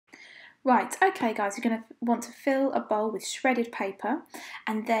Right, okay guys, you're going to want to fill a bowl with shredded paper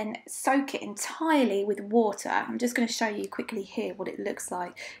and then soak it entirely with water. I'm just going to show you quickly here what it looks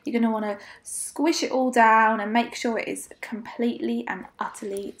like. You're going to want to squish it all down and make sure it is completely and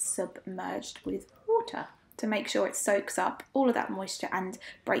utterly submerged with water to make sure it soaks up all of that moisture and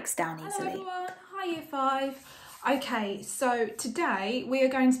breaks down easily. Hello everyone, hi Year 5. Okay, so today we are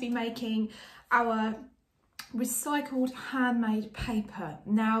going to be making our recycled handmade paper.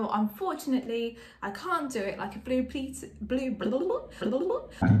 Now unfortunately I can't do it like a Blue Peter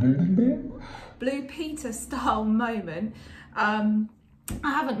style moment. I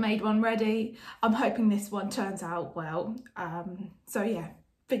haven't made one ready. I'm hoping this one turns out well. So yeah,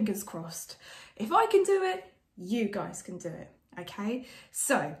 fingers crossed. If I can do it, you guys can do it. Okay,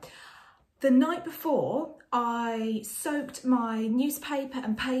 so the night before, I soaked my newspaper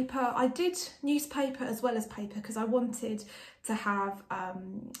and paper. I did newspaper as well as paper because I wanted to have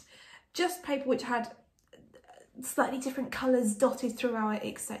just paper which had slightly different colours dotted throughout,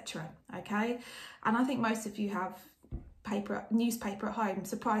 etc. Okay, and I think most of you have newspaper at home,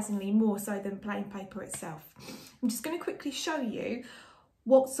 surprisingly more so than plain paper itself. I'm just going to quickly show you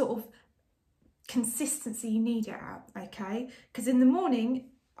what sort of consistency you need it at, okay? Because in the morning,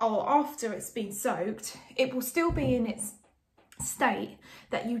 or after it's been soaked, it will still be in its state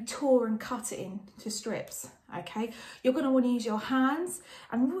that you tore and cut it into strips, okay? You're going to want to use your hands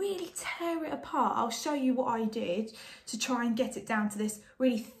and really tear it apart. I'll show you what I did to try and get it down to this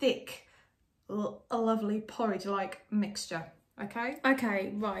really thick, lovely porridge-like mixture, okay?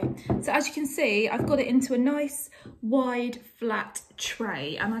 Okay, right. So as you can see, I've got it into a nice, wide, flat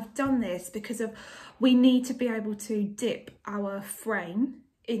tray, and I've done this because we need to be able to dip our frame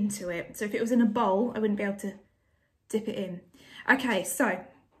into it. So if it was in a bowl, I wouldn't be able to dip it in. Okay, so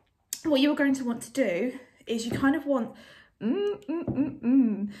what you're going to want to do is you kind of want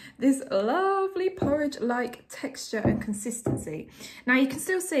this lovely porridge-like texture and consistency. Now you can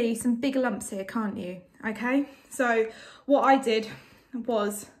still see some big lumps here, can't you? Okay, so what I did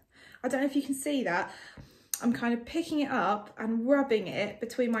was, I don't know if you can see that, I'm kind of picking it up and rubbing it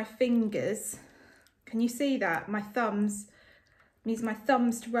between my fingers. Can you see that? My thumbs. I'm using my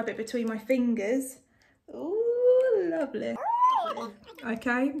thumbs to rub it between my fingers. Oh, lovely.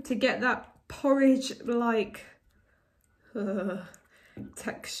 Okay, to get that porridge-like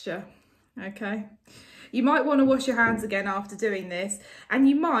texture. Okay. You might want to wash your hands again after doing this. And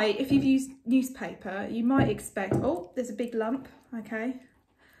you might, if you've used newspaper, you might expect, oh, there's a big lump. Okay.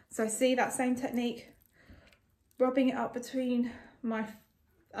 So see that same technique, rubbing it up between my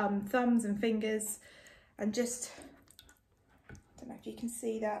thumbs and fingers and just, I don't know if you can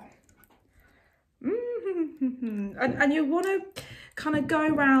see that. And you want to kind of go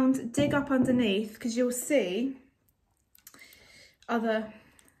around, dig up underneath, because you'll see other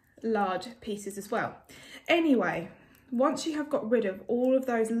large pieces as well. Anyway, once you have got rid of all of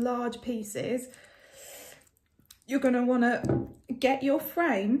those large pieces, you're going to want to get your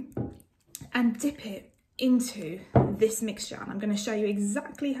frame and dip it into this mixture. And I'm going to show you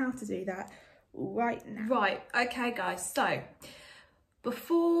exactly how to do that right now. Right, okay guys, so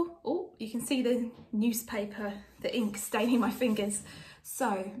before, oh, you can see the newspaper, the ink staining my fingers.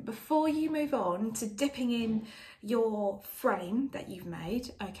 So before you move on to dipping in your frame that you've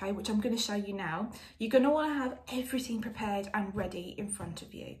made, okay, which I'm going to show you now, you're going to want to have everything prepared and ready in front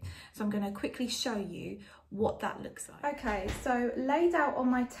of you. So I'm going to quickly show you what that looks like. Okay, so laid out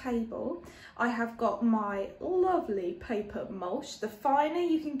on my table, I have got my lovely paper mulch. The finer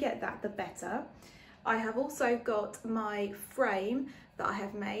you can get that, the better. I have also got my frame that I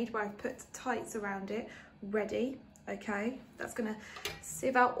have made where I've put tights around it, ready. Okay, that's gonna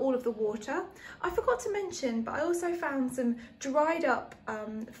sieve out all of the water. I forgot to mention, but I also found some dried up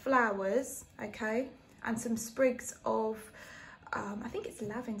flowers, okay, and some sprigs of, I think it's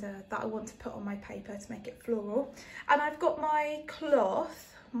lavender that I want to put on my paper to make it floral. And I've got my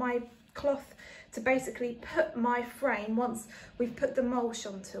cloth to basically put my frame, once we've put the mulch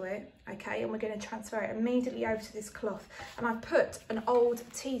onto it, okay, and we're going to transfer it immediately over to this cloth. And I've put an old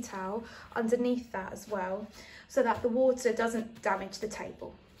tea towel underneath that as well, so that the water doesn't damage the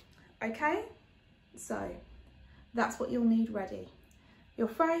table, okay? So that's what you'll need ready. Your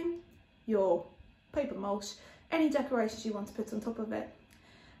frame, your paper mulch, any decorations you want to put on top of it,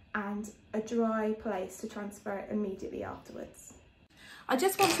 and a dry place to transfer it immediately afterwards. I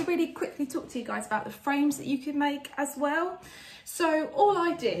just want to really quickly talk to you guys about the frames that you can make as well. So all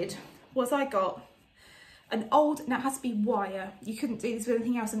I did was I got an old, now it has to be wire. You couldn't do this with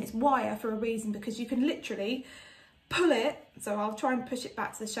anything else, and it's wire for a reason, because you can literally pull it. So I'll try and push it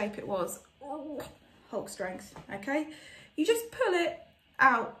back to the shape it was. Hulk strength, okay? You just pull it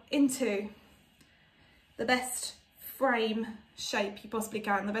out into the best frame shape you possibly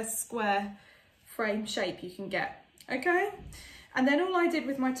can, the best square frame shape you can get, okay? And then all I did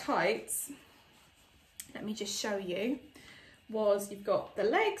with my tights, let me just show you, was you've got the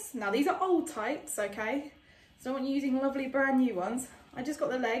legs. Now these are old tights, okay? So I want you using lovely brand new ones. I just got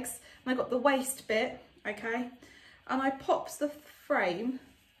the legs and I got the waist bit, okay? And I popped the frame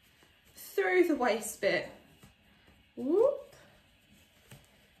through the waist bit, whoop,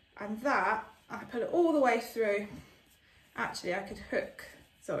 and that, I put it all the way through. Actually, I could hook,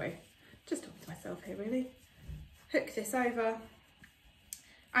 sorry, just talking to myself here really. Hook this over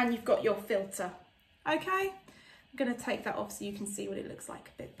and you've got your filter, okay? I'm gonna take that off so you can see what it looks like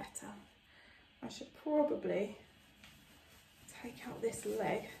a bit better. I should probably take out this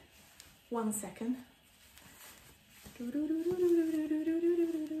leg. 1 second.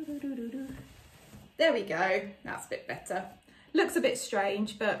 There we go, that's a bit better. Looks a bit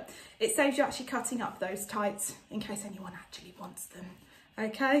strange, but it saves you actually cutting up those tights in case anyone actually wants them,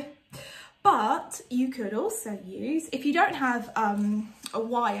 okay? But you could also use, if you don't have a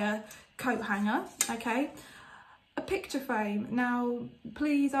wire coat hanger, okay, a picture frame. Now,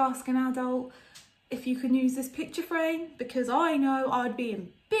 please ask an adult if you can use this picture frame, because I know I'd be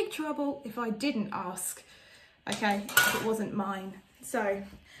in big trouble if I didn't ask, okay, if it wasn't mine. So,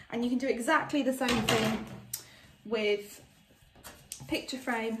 and you can do exactly the same thing with picture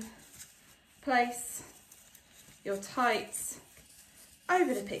frame. Place your tights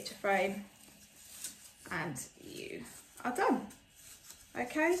over the picture frame and you are done,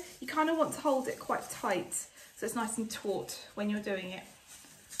 okay? You kind of want to hold it quite tight so it's nice and taut when you're doing it,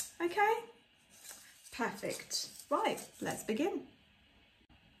 okay? Perfect. Right, let's begin.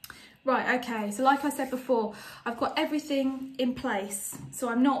 Right, okay, so like I said before, I've got everything in place, so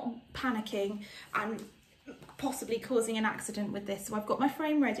I'm not panicking and possibly causing an accident with this. So I've got my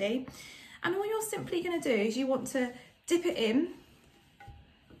frame ready, and all you're simply going to do is you want to dip it in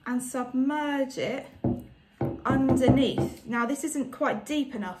and submerge it underneath. Now this isn't quite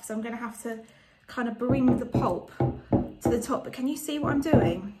deep enough, so I'm going to have to kind of bring the pulp to the top, but can you see what I'm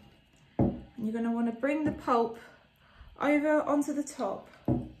doing? And you're going to want to bring the pulp over onto the top.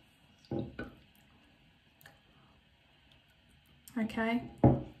 Okay,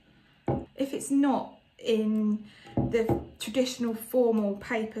 if it's not in the traditional formal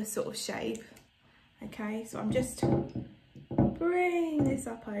paper sort of shape, okay, so I'm just bringing this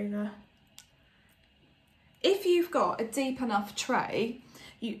up over. If you've got a deep enough tray,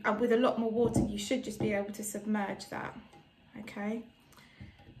 with a lot more water, you should just be able to submerge that, okay,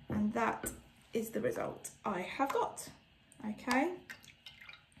 and that is the result I have got, okay.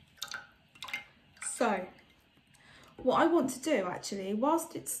 So what I want to do actually,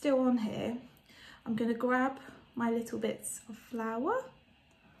 whilst it's still on here, I'm going to grab my little bits of flour.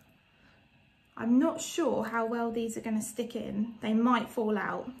 I'm not sure how well these are going to stick in. They might fall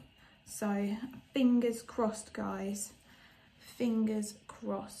out. So fingers crossed, guys. Fingers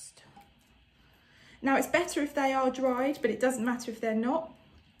crossed. Now it's better if they are dried, but it doesn't matter if they're not.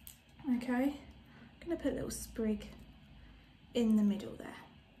 Okay. I'm going to put a little sprig in the middle there.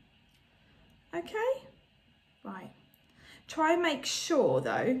 Okay. Right. Try and make sure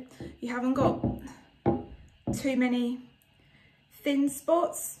though you haven't got too many thin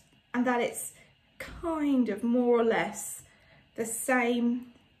spots and that it's kind of more or less the same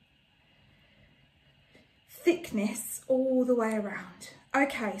thickness all the way around.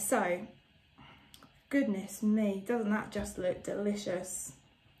 Okay, so goodness me, doesn't that just look delicious?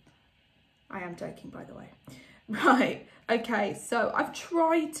 I am joking, by the way. Right, okay, so I've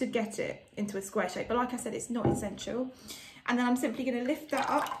tried to get it into a square shape, but like I said, it's not essential. And then I'm simply going to lift that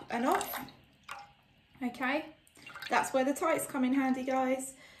up and off. Okay, that's where the tights come in handy,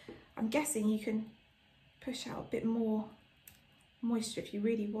 guys. I'm guessing you can push out a bit more moisture if you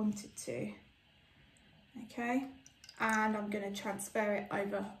really wanted to. Okay, and I'm going to transfer it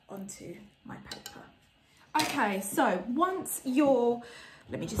over onto my paper. Okay, so once your,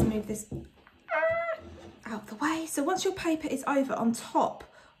 let me just move this out the way. So once your paper is over on top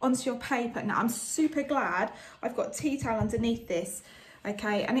onto your paper, now I'm super glad I've got a tea towel underneath this,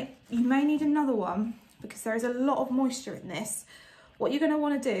 okay, and you may need another one because there is a lot of moisture in this. What you're going to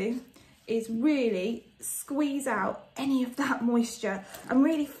want to do is really squeeze out any of that moisture and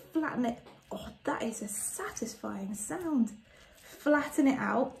really flatten it. Oh, that is a satisfying sound. Flatten it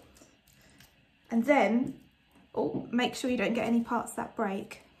out, and then, oh, make sure you don't get any parts that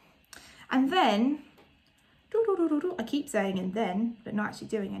break. And then, I keep saying and then, but not actually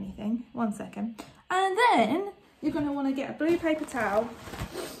doing anything. 1 second. And then you're going to want to get a blue paper towel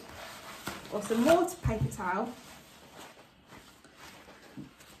or some water paper towel.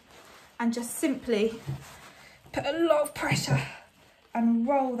 and just simply put a lot of pressure and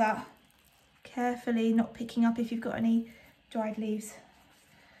roll that carefully, not picking up if you've got any dried leaves,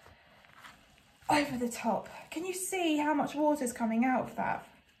 over the top. Can you see how much water is coming out of that?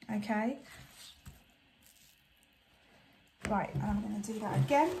 Okay. Right, I'm going to do that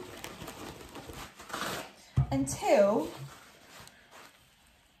again until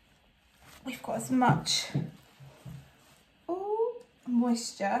we've got as much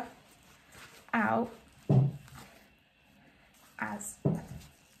moisture out as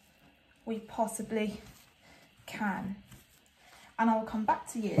we possibly can. And I'll come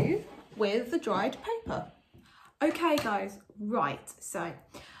back to you with the dried paper. Okay guys, right, so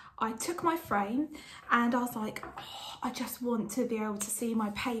I took my frame and I was like, oh, I just want to be able to see my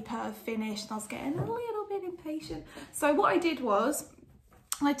paper finished, and I was getting a little bit impatient. So what I did was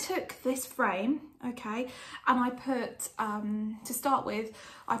I took this frame, okay, and I put, to start with,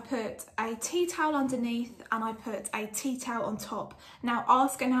 I put a tea towel underneath and I put a tea towel on top. Now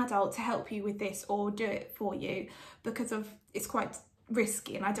ask an adult to help you with this or do it for you, because it's quite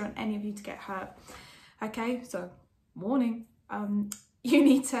risky and I don't want any of you to get hurt. Okay, so warning, you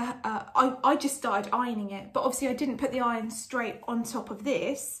need to, I just started ironing it, but obviously I didn't put the iron straight on top of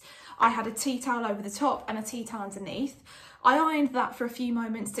this. I had a tea towel over the top and a tea towel underneath. I ironed that for a few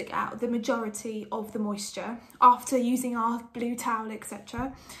moments to get out the majority of the moisture after using our blue towel,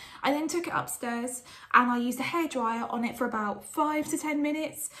 etc. I then took it upstairs and I used a hairdryer on it for about 5 to 10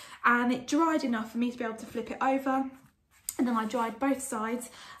 minutes, and it dried enough for me to be able to flip it over. And then I dried both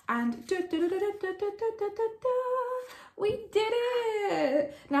sides and we did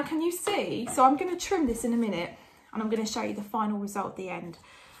it. Now can you see? So I'm going to trim this in a minute and I'm going to show you the final result at the end.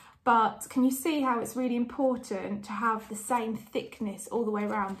 But can you see how it's really important to have the same thickness all the way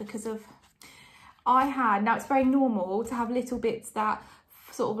around? Because of, now it's very normal to have little bits that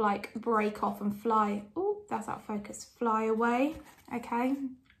sort of like break off and fly. Oh, that's out of focus, fly away, okay?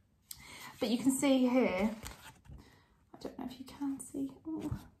 But you can see here, I don't know if you can see,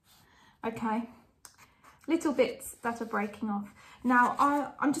 ooh. Okay, little bits that are breaking off. Now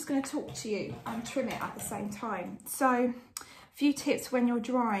I'm just going to talk to you and trim it at the same time. So, few tips when you're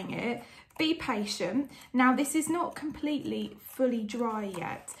drying it: be patient. Now this is not completely fully dry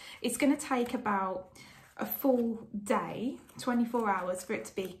yet. It's going to take about a full day, 24 hours for it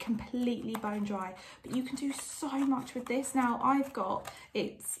to be completely bone dry, but you can do so much with this. Now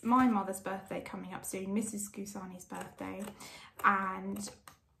it's my mother's birthday coming up soon, Mrs. Gusani's birthday, and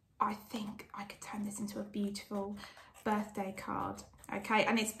I think I could turn this into a beautiful birthday card. Okay,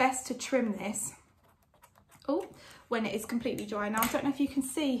 and it's best to trim this when it is completely dry. Now I don't know if you can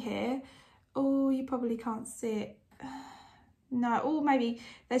see here. Oh, you probably can't see it. No, or maybe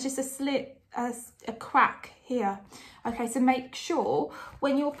there's just a slit, a crack here. Okay, so make sure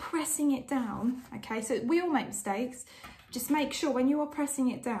when you're pressing it down, okay, so we all make mistakes, just make sure when you are pressing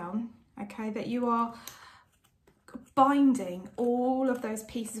it down, okay, that you are binding all of those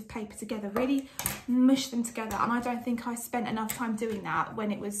pieces of paper together, really mush them together. And I don't think I spent enough time doing that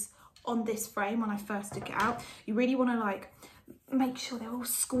when it was on this frame when I first took it out. You really want to like make sure they're all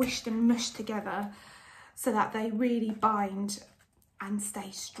squished and mushed together so that they really bind and stay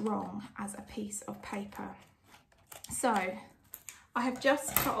strong as a piece of paper. So I have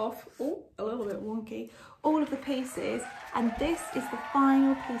just cut off, a little bit wonky, all of the pieces, and this is the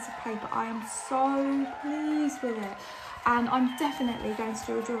final piece of paper. I am so pleased with it, and I'm definitely going to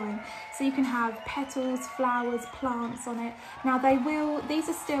do a drawing. So you can have petals, flowers, plants on it. Now these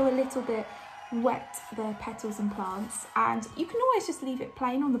are still a little bit wet, the petals and plants, and you can always just leave it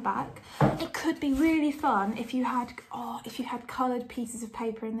plain on the back. It could be really fun if you had coloured pieces of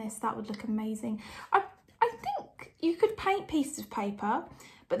paper in this. That would look amazing. I think you could paint pieces of paper,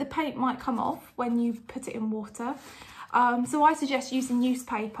 but the paint might come off when you put it in water. So I suggest using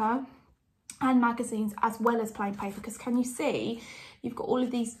newspaper and magazines as well as plain paper, because can you see you've got all of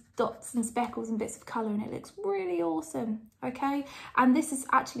these dots and speckles and bits of colour, and it looks really awesome. Okay, and this is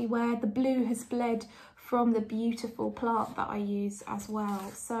actually where the blue has bled from the beautiful plant that I use as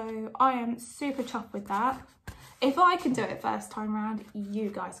well. So I am super chuffed with that. If I can do it first time round, you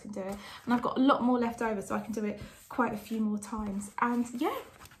guys can do it. And I've got a lot more left over, so I can do it quite a few more times. And yeah,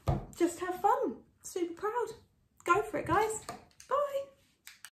 just have fun. Super proud. Go for it, guys.